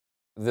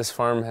This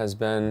farm has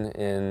been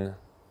in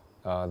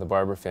the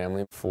Barber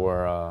family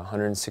for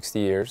 160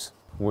 years.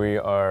 We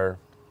are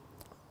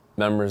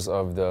members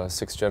of the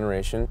 6th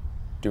generation,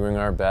 doing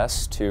our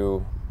best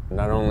to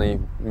not only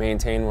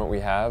maintain what we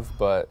have,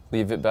 but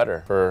leave it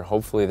better for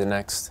hopefully the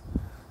next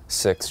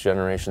 6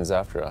 generations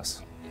after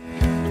us.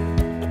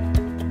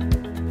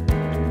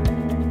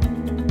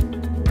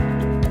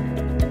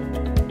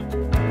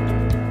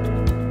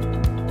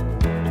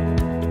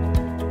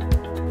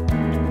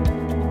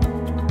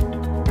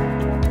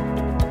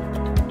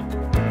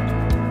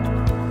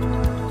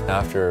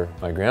 After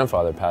my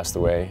grandfather passed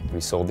away,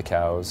 we sold the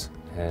cows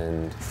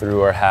and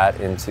threw our hat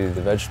into the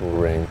vegetable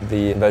ring.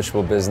 The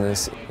vegetable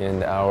business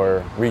and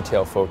our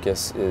retail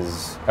focus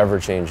is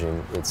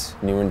ever-changing. It's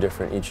new and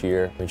different each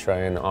year. We try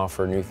and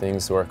offer new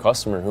things to our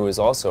customer, who is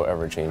also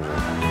ever-changing.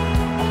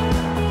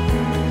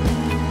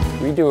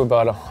 We do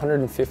about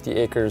 150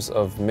 acres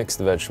of mixed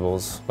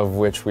vegetables, of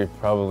which we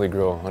probably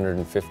grow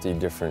 150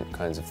 different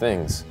kinds of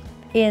things.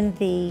 In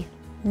the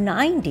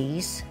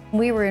 90s,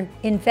 we were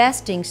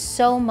investing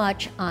so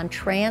much on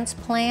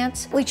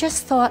transplants. We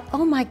just thought,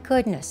 oh my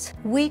goodness,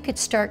 we could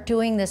start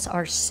doing this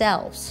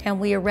ourselves. And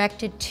we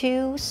erected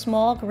 2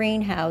 small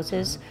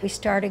greenhouses. We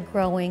started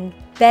growing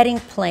bedding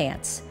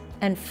plants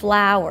and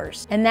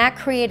flowers, and that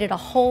created a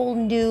whole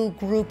new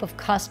group of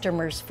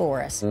customers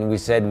for us. And we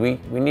said we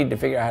need to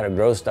figure out how to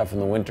grow stuff in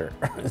the winter.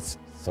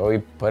 So we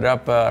put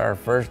up our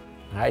first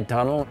high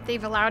tunnel.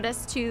 They've allowed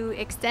us to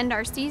extend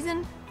our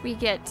season. We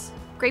get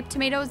grape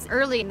tomatoes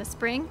early in the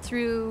spring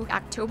through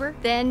October.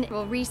 Then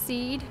we'll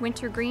reseed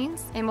winter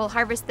greens and we'll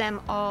harvest them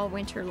all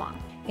winter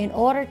long. In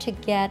order to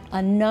get a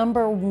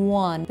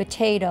 #1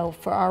 potato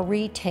for our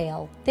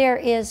retail, there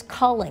is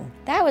culling.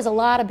 That was a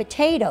lot of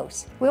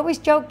potatoes. We always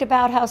joked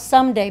about how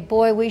someday,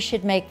 boy, we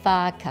should make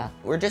vodka.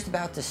 We're just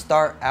about to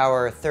start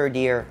our 3rd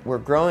year. We're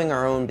growing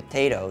our own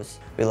potatoes.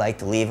 We like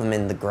to leave them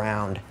in the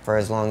ground for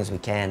as long as we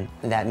can.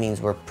 And that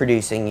means we're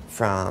producing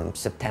from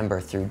September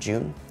through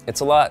June. It's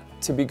a lot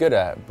to be good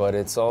at, but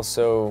it's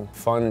also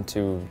fun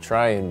to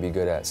try and be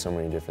good at so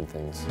many different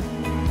things.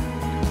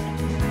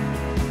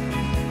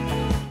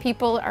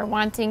 People are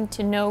wanting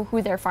to know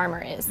who their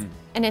farmer is.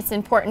 And it's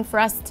important for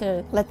us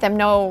to let them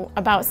know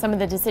about some of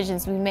the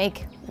decisions we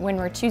make when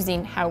we're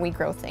choosing how we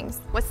grow things.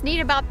 What's neat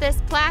about this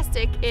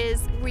plastic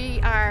is we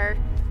are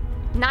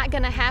not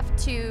gonna have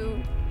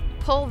to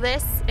pull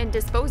this and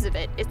dispose of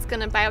it. It's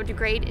gonna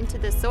biodegrade into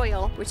the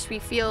soil, which we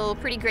feel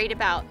pretty great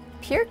about.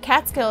 Pure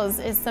Catskills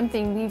is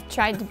something we've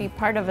tried to be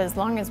part of as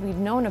long as we've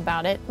known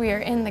about it. We are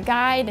in the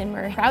guide and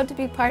we're proud to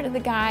be part of the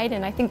guide,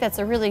 and I think that's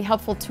a really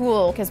helpful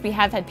tool because we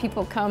have had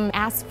people come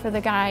ask for the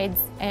guides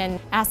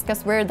and ask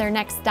us where their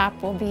next stop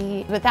will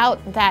be. Without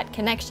that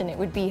connection, it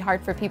would be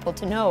hard for people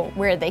to know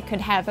where they could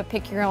have a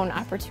pick your own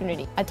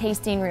opportunity, a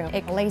tasting room.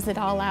 It lays it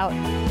all out.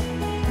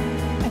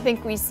 I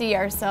think we see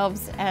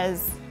ourselves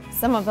as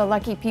some of the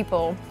lucky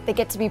people that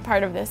get to be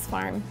part of this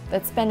farm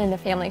that's been in the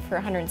family for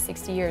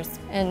 160 years,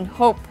 and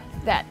hope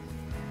that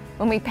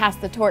when we pass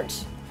the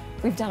torch,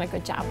 we've done a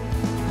good job.